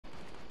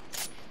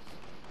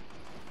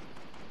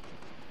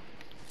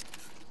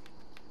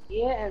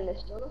Yeah, and they're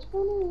still not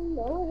spawning.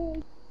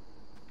 No.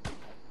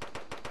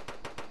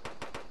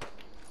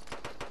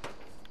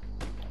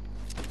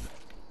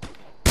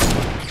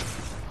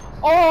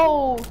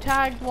 Oh,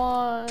 tagged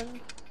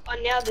one.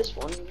 Oh, now this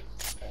one.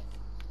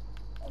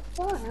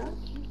 Oh, alright.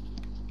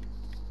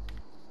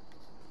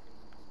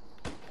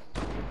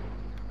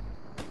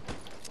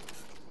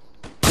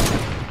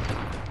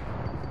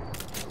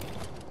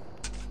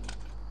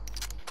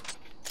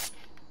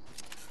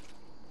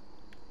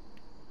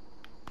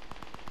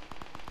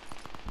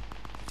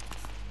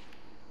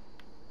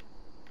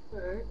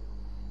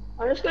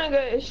 I'm just gonna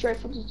go straight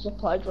for the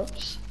supply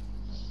drops.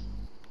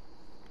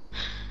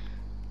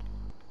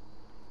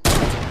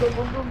 Go,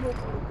 go, go, go,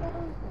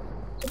 go.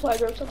 Supply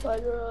drop, supply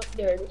drop.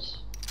 There it is.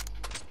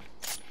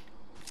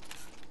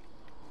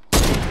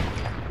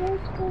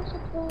 Let's go,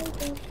 supply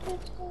drop,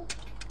 let's go.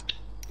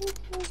 Let's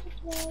go,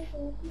 supply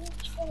drop,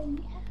 let's go,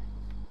 yeah.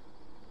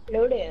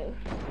 Hello there,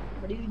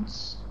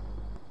 dudes.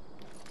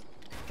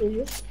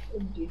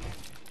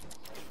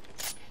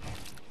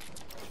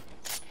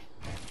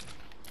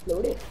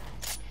 Hello there.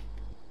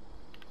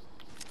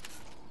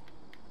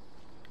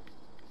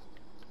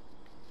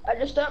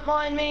 Just don't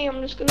mind me,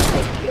 I'm just gonna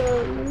take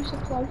your new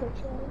supply drop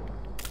shot.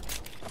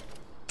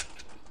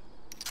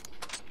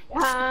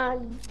 Ah,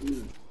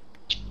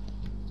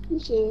 you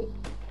see it.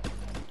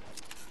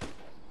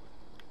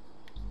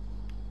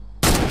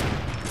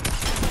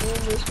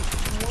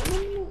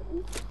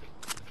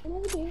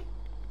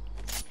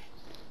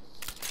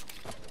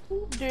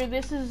 Dude,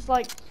 this is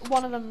like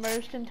one of the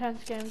most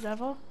intense games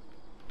ever.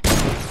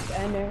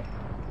 I know.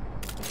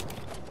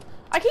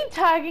 I keep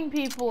tagging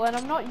people and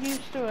I'm not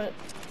used to it.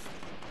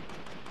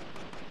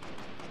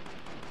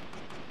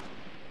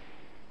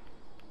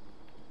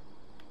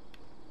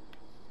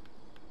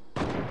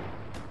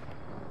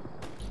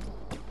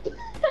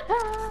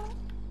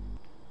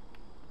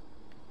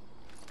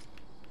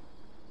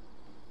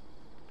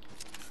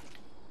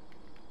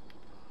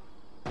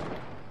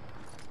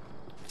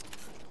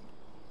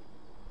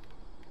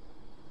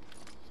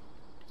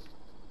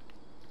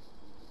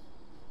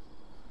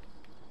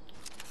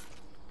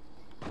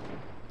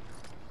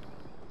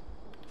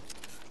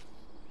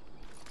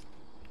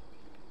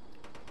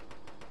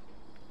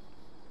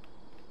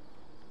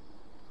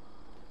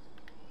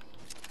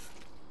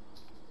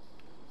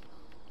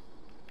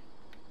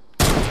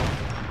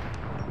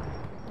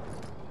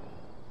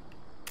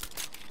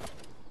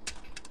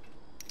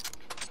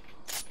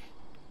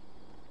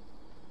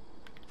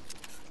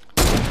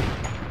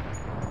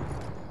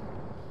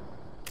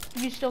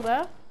 You still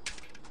there?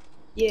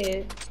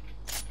 Yeah.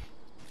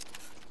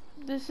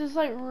 This is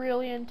like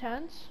really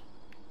intense.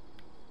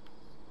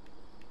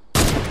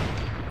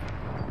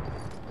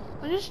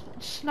 I'm just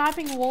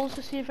sniping walls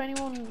to see if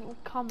anyone will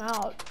come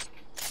out.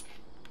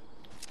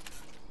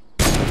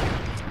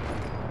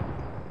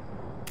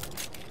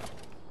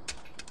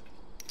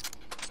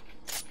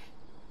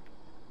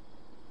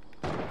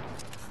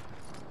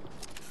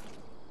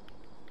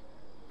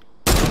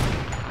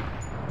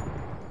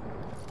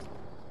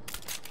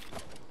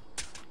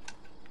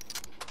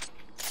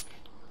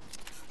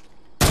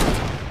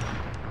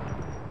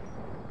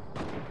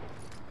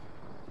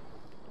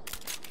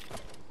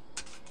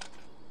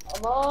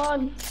 Come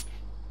on.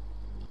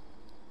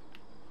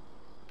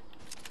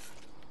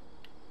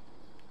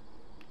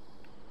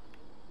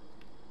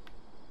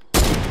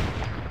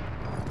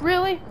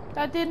 Really?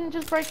 That didn't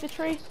just break the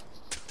tree?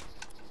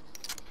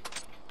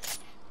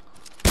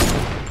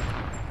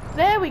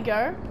 There we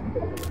go.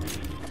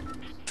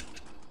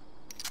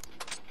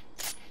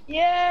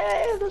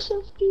 Yeah, the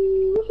safety.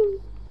 Woohoo.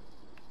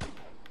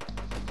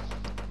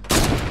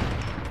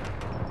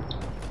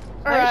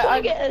 I just want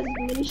to get as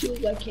many shoes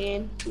as I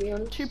can, to be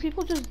honest. 2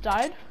 people just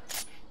died.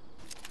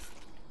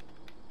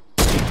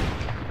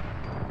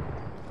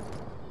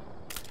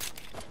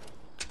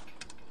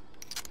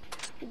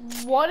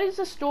 What is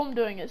the storm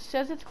doing? It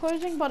says it's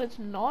closing, but it's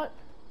not.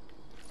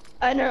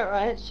 I know,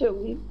 right? So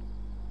weird.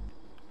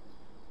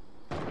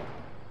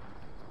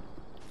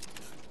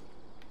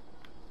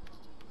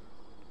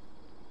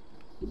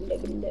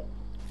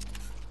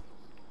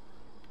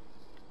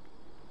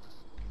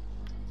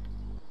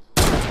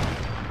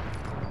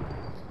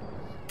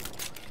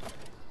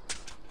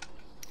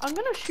 I'm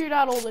gonna shoot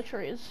out all the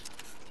trees.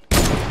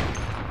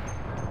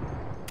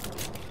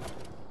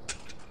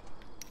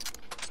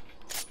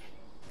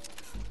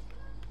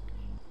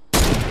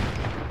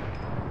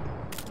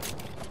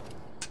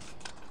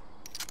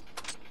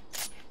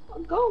 Oh,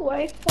 go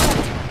away.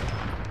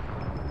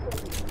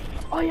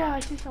 Oh yeah, I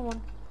see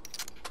someone.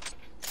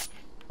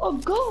 Oh,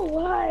 go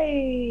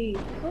away.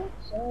 For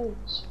God's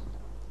sakes.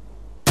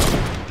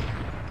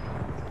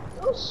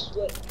 No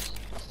sweat.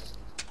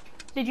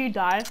 Did you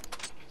die?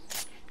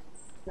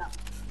 No.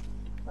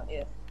 Not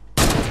yet.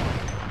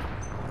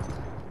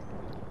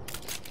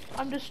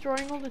 I'm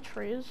destroying all the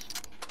trees.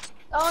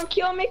 Don't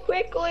kill me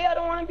quickly, I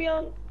don't want to be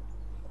on.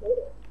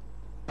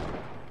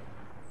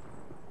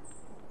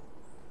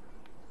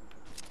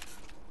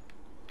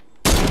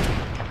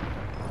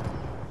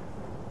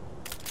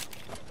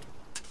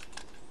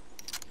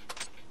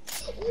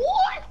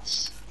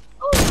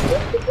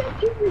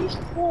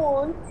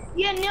 spawn.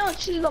 Yeah, now it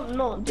says I'm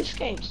not. This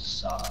game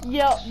sucks.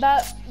 Yeah,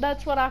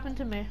 that's what happened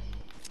to me.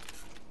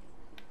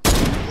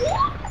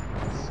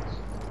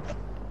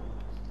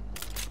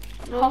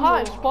 Haha,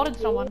 I've spotted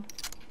someone.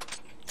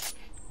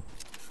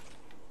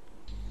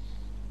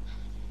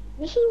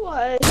 This is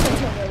why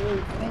sometimes I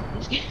really play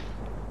this game.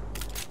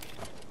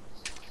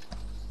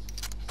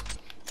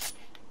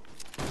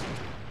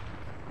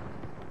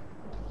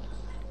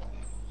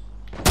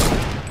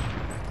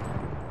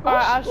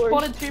 Alright, I've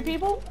spotted 2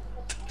 people.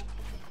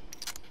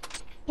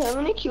 How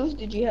many kills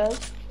did you have?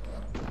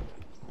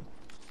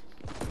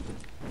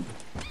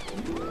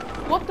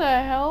 What the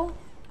hell?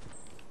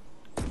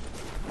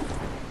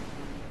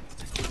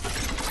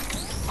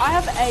 I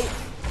have 8.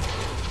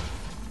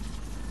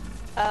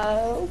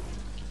 Oh.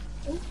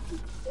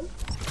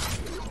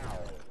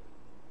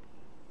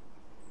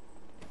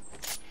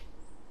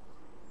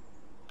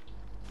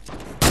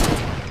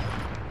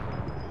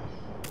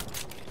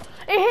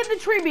 It hit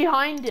the tree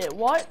behind it.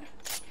 What?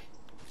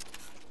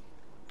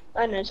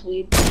 I know it's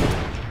weird.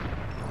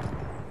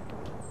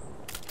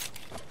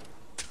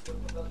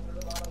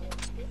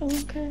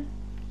 Okay.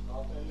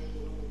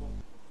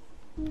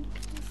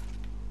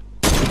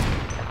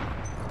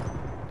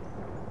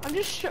 I'm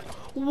just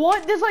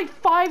what? There's like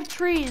 5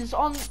 trees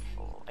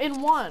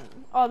in one.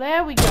 Oh,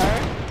 there we go.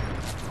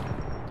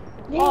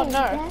 Oh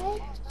no.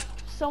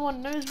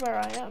 Someone knows where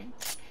I am.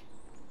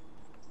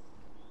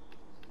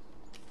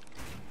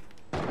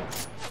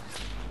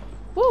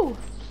 Woo!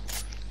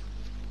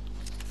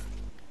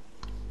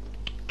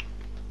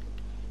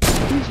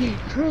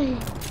 Great.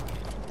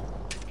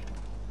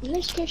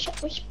 Let's go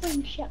shot with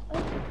springs, shot we?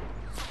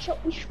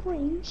 Shot with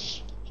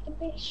springs. It's the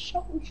best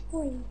shot with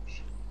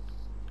springs.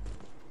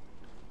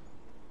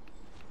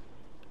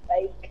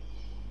 Fake.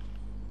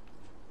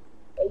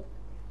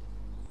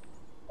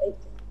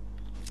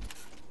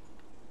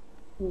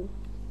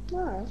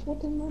 Nah, that's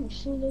what they want.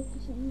 So they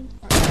can.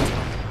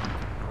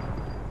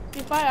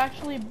 If I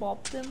actually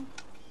bopped him.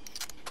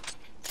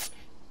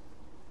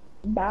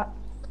 Bop.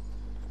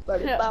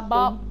 Yeah,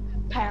 bop.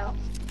 Pow.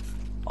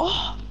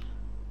 Oh.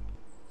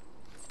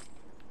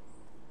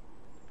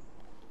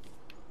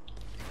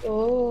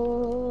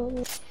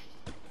 Oh.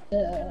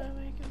 Can I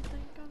make him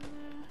think I'm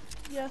there?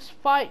 Yes,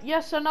 fight.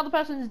 Yes, another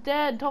person's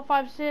dead. Top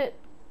 5 sit.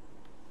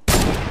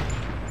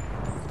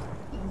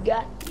 You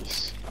got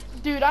this.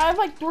 Dude, I have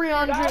like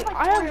 300.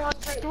 I have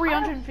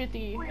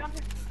 350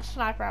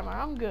 sniper ammo.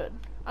 I'm good.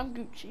 I'm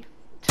Gucci.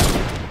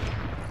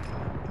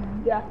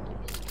 You got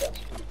this.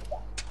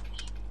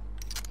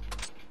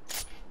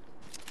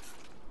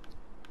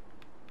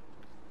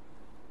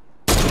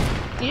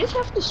 You just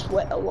have to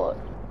sweat a lot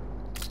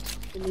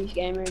in these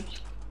game modes.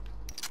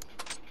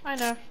 I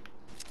know.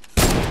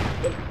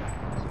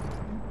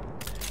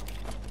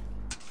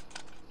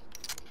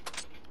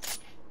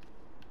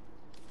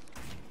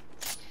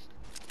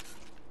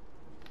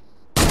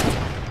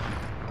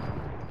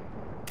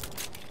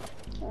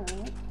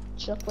 Alright,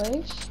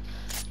 shockwaves.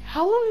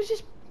 How long has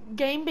this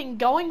game been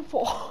going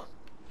for?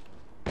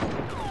 I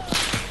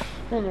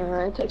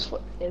know, it takes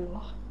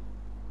forever.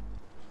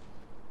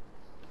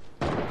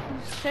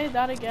 Say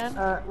that again.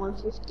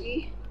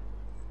 150.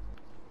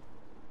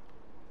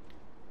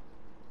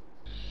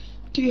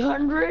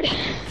 200.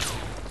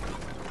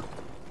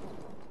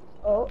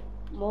 Oh,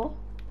 more.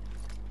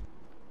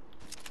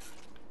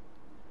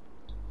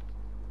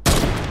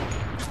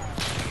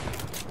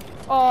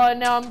 Oh,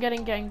 now I'm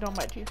getting ganged on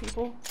by 2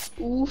 people.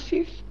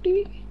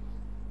 250.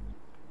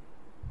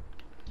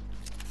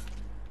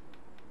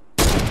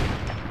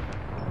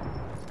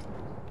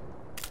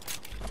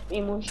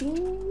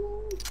 Emotion.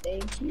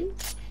 Thank you.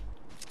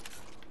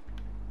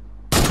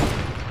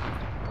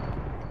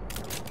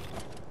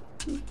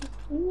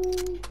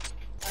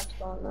 That's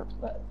gone,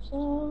 that's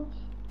off.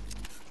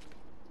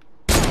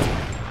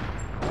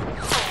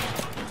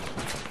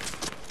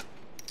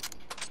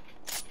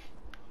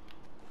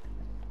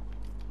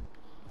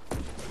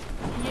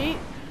 Yeet.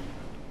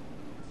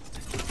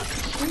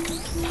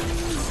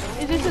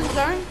 Is this a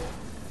zone?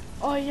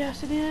 Oh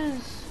yes, it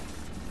is.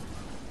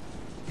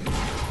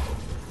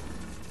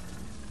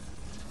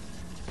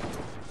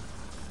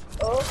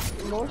 Oh,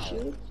 more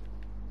shoes.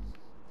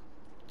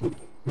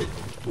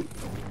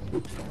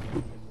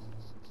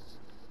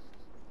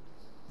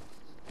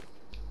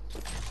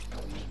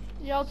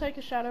 Yeah, I'll take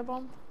a shadow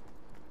bomb.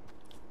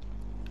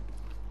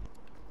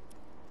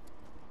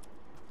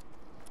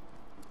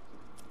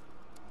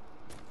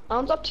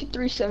 I'm up to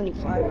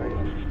 375 right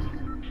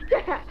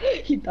now.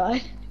 He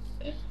died.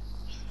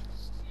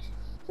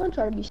 Don't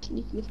try to be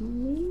sneaky with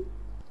me.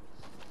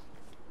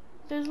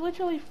 There's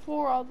literally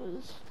 4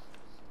 others.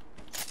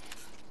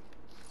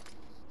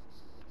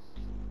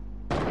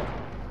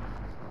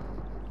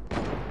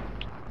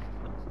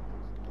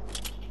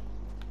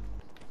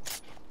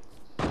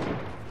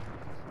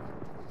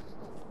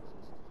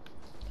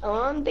 Come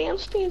on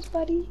downstairs,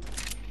 buddy.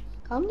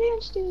 Come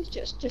downstairs.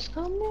 Just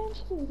come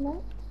downstairs,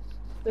 man.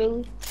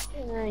 Really?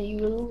 Yeah, you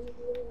will.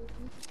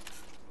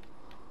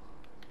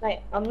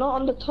 Like, I'm not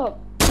on the top.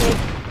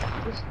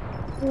 Just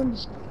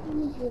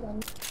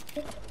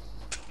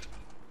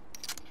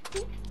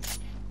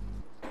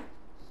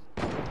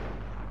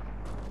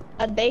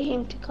I beg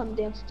him to come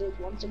downstairs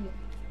once again.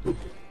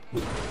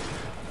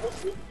 Let's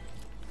see.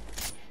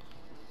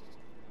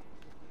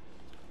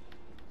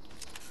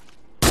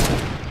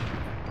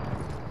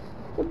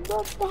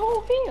 The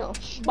whole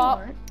house.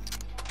 Bop.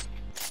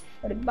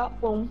 But it bop,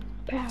 boom,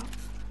 pow.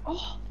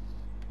 Oh.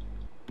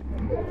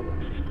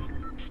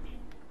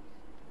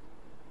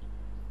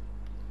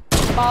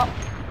 Bop.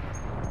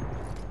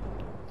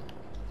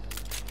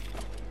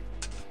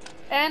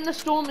 And the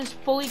storm is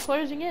fully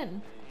closing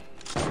in.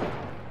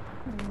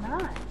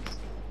 Nice.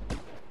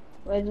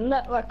 Well, isn't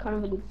that like kind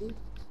of a good thing?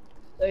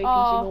 So you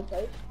can see more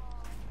place.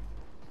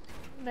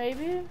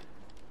 Maybe.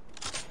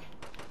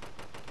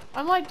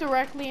 I'm like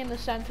directly in the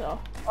center.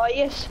 Oh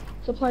yes,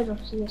 supply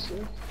drops. Yes,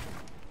 yes.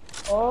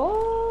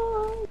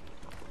 Oh.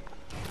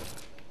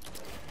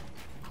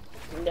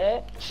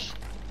 Next,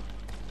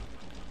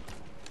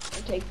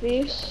 I'll take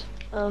this.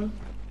 That.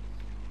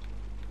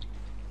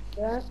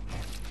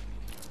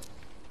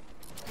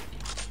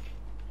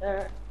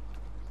 There.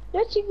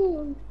 That's a good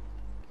one.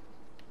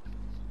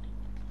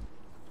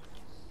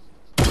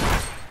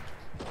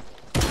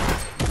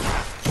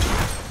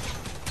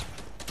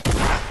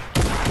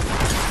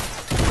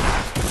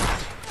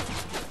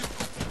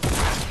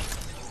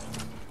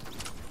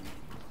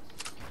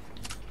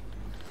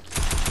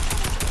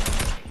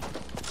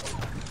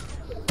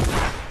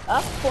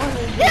 Up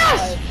 400.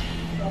 Yes!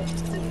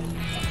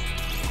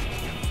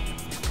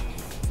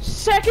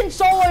 Second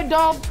solo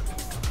dub.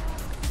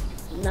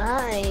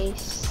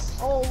 Nice.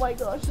 Oh my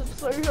gosh, it's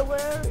so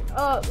hilarious.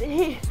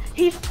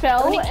 He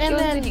fell How many and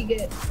kills then did you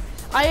get?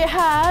 I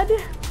had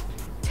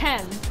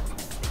 10.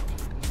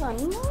 Oh,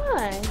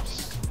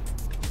 nice.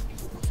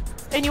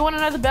 And you want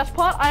to know the best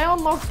part? I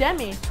unlocked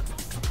Demi.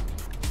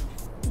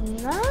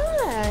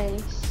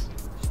 Nice.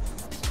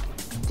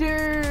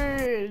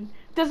 Dude,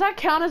 does that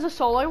count as a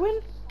solo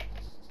win?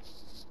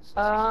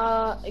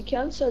 It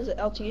counts as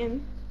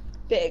LTM,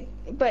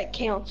 but it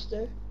counts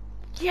though.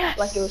 Yes.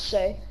 Like it would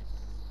say.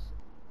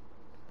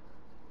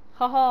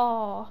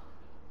 Haha.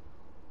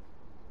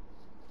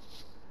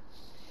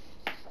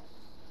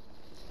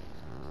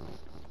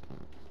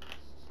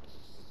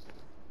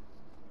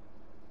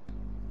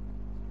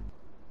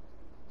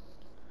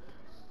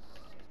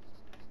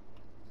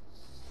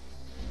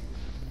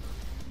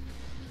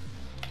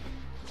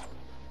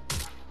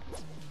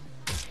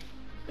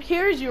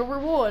 Here's your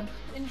reward.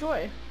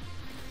 Enjoy.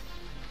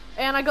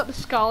 And I got the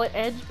Scarlet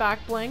Edge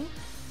back bling.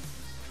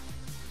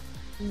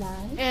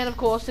 Nice. And of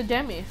course the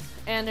Demi.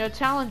 And their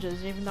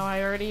challenges, even though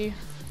I already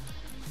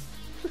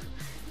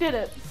did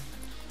it.